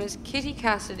her name is Kitty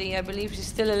Cassidy. I believe she's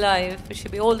still alive, but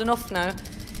she'll be old enough now.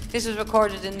 This was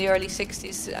recorded in the early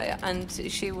 60s, and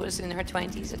she was in her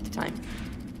 20s at the time.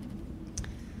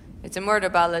 It's a murder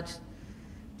ballad,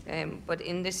 but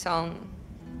in this song,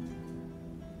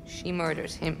 she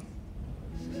murders him.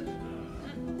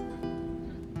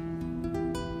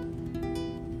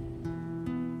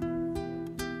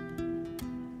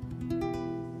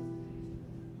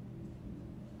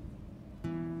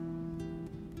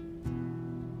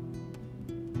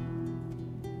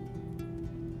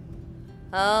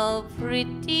 A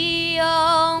pretty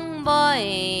young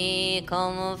boy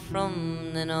come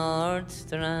from the North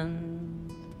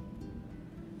Strand.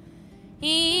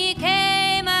 He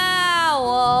came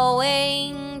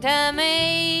a-wooing to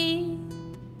me.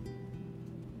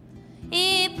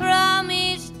 He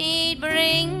promised he'd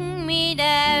bring me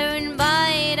down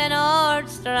by the North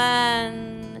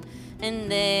Strand, and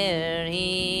there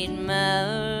he'd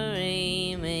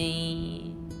marry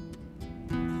me.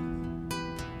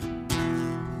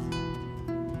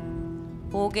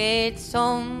 Oh, get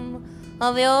some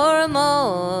of your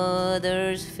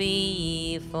mother's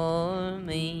fee for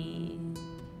me,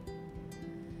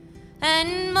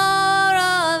 and more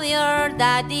of your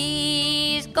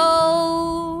daddy's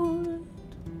gold,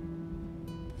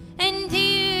 and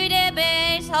to the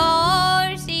best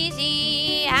horses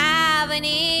he have in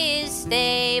his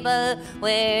stable,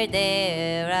 where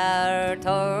there are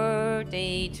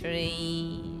 33.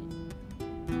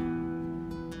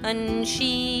 And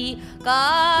she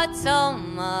got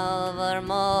some of her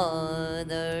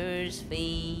mother's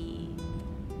fee,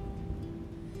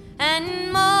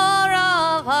 and more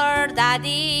of her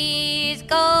daddy's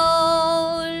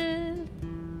gold,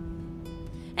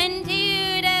 and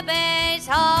to the best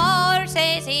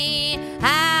horses he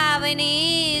have in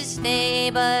his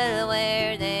stable,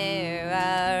 where there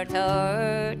are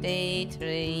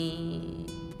 33.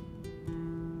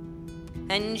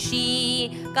 And she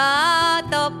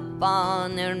got up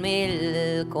on her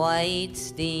milk white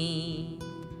steed,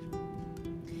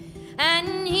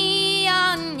 and he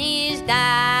on his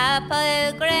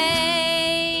dapple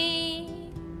grey,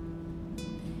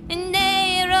 and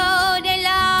they rode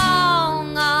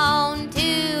along on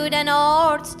to the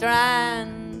North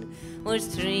Strand. Was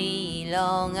 3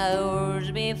 long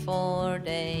hours before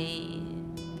day.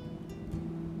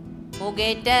 Oh,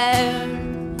 get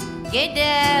down,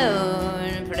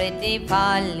 pretty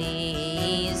Polly,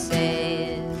 he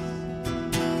says.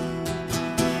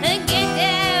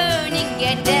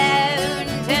 Get down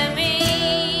to me.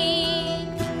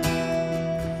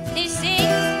 The 6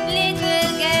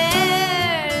 little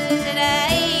girls that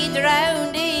I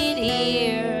drowned in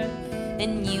here,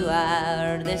 and you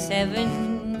are the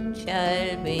 7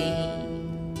 shall be.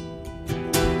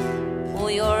 Oh,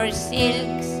 your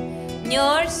silks,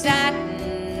 your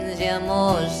satins, you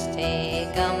must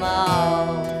take 'em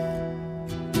off.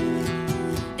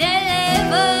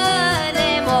 Deliver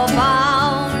them all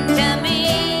bound to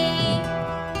me.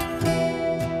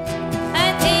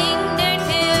 I think they're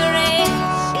too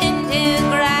rich and too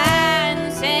grand,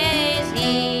 says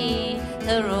he,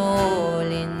 to roll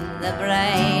in the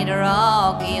bright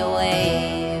rocky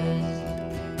waves.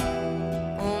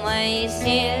 Oh, my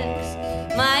silks,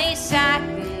 my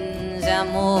satins, I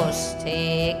must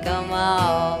take 'em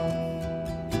off.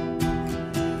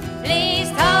 Please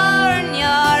turn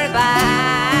your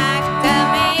back to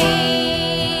me.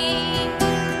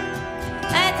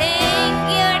 I think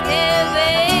you're too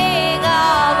big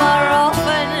of a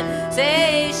ruffin,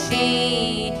 says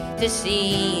she, to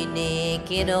see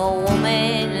naked a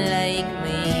woman like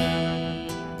me.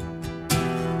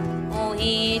 Oh,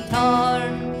 he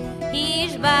turned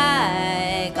his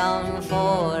back on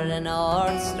for the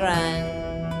North Strand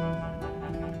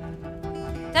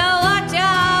to watch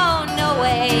on the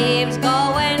waves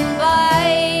going by.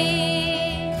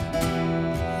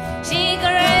 She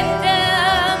gripped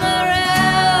him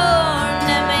around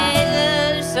the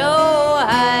middle so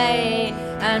high,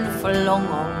 and flung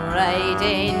him right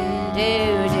into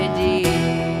the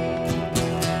deep.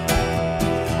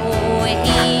 Oh,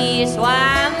 he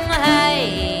swam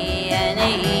high and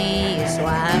he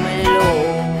swam low,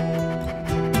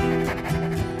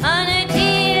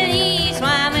 until he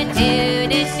swam to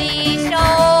the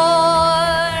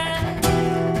seashore.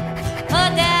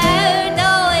 Put out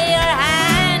all your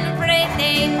hand,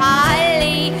 pretty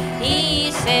Polly, he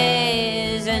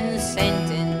says, and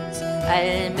sentence,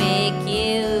 I'll make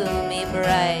you me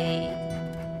bride.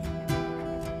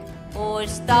 Oh,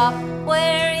 stop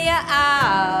where you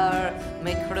are,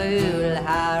 my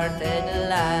cruel-hearted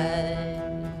lad.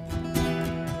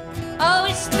 Oh,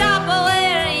 stop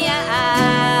where you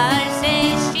are,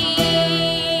 says she.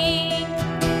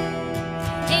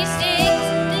 The 6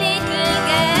 little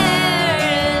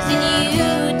girls, and you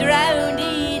drowned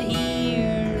it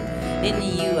here, and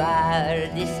you are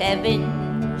the 7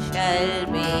 shall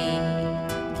be.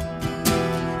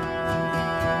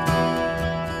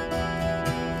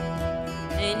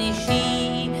 And she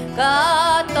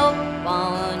got up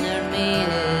on her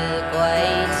milk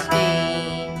white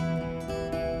steed,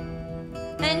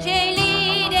 and she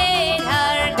leaded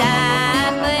her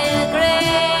dapple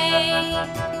grey,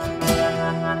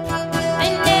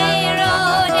 and they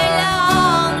rode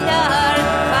along to her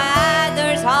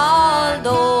father's hall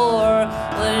door.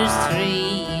 Was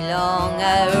 3 long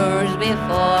hours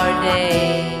before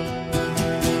day.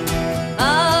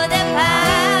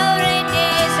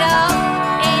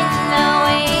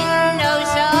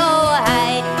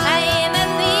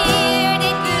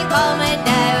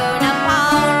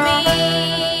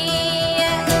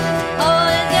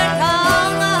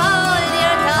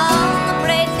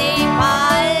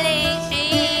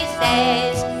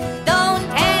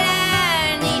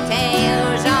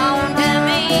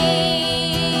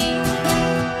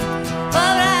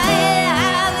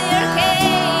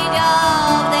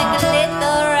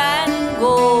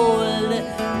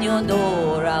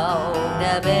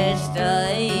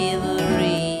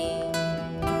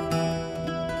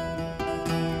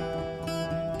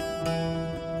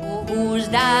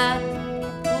 that?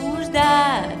 Who's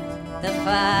that? The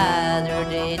father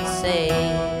did say.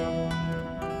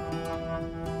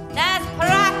 That's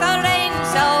prattling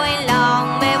so long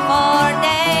before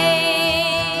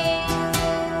day.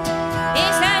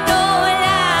 It's a no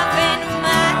laughing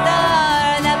matter,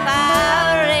 the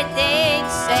parrot did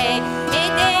say.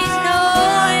 It is no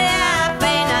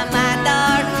laughing matter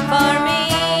for me.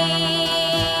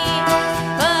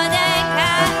 For the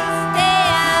cats they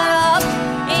are up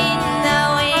in the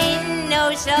window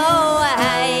so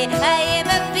high, I am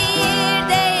afeard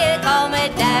they'll come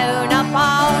down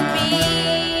upon me.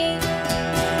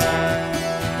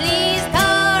 Please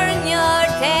turn your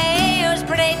tails,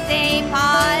 pretty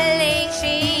Polly,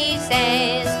 she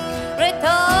says.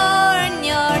 Return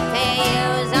your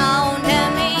tails unto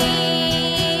me.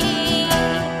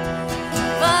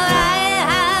 For I'll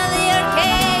have your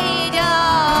cage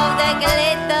of the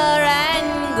glitter and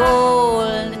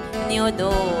gold, and your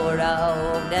door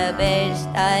of the best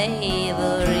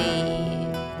ivory.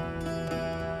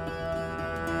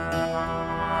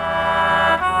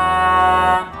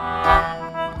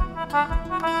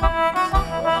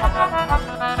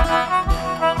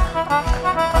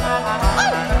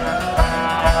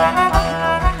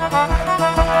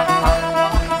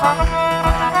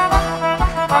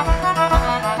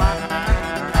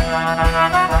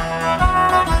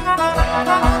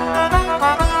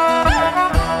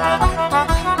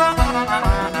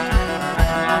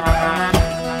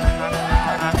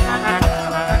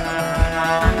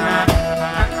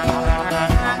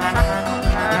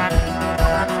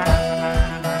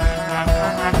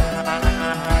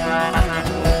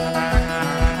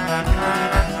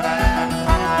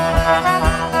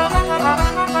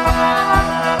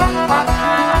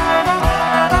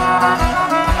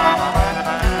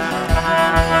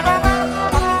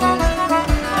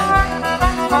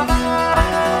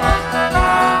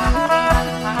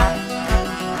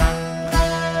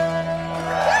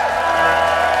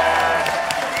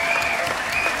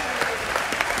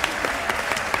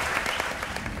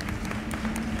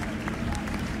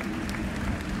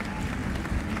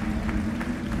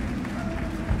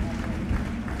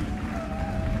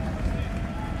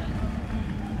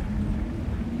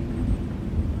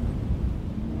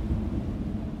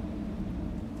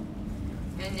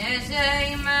 And as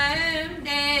I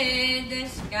mounted the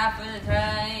scaffold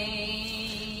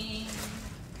high,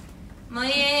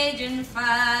 my aged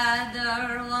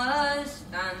father was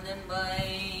standing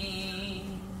by.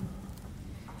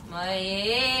 My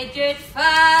aged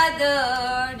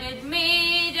father did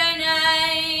me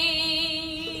deny,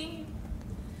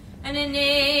 and the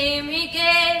name he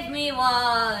gave me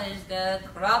was the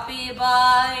Croppy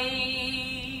Boy.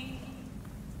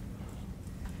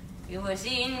 He was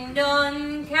in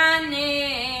Duncannon,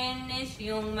 this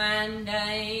young man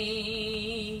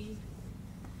died,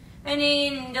 and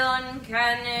in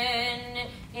Duncannon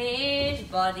his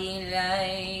body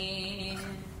lied.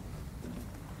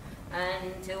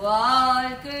 And to all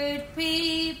good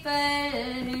people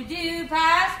who do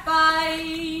pass by,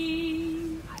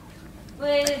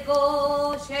 we'll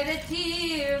go shed a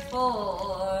tear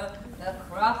for the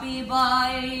Croppy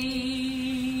Boy.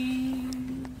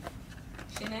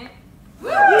 Sinead? Woo!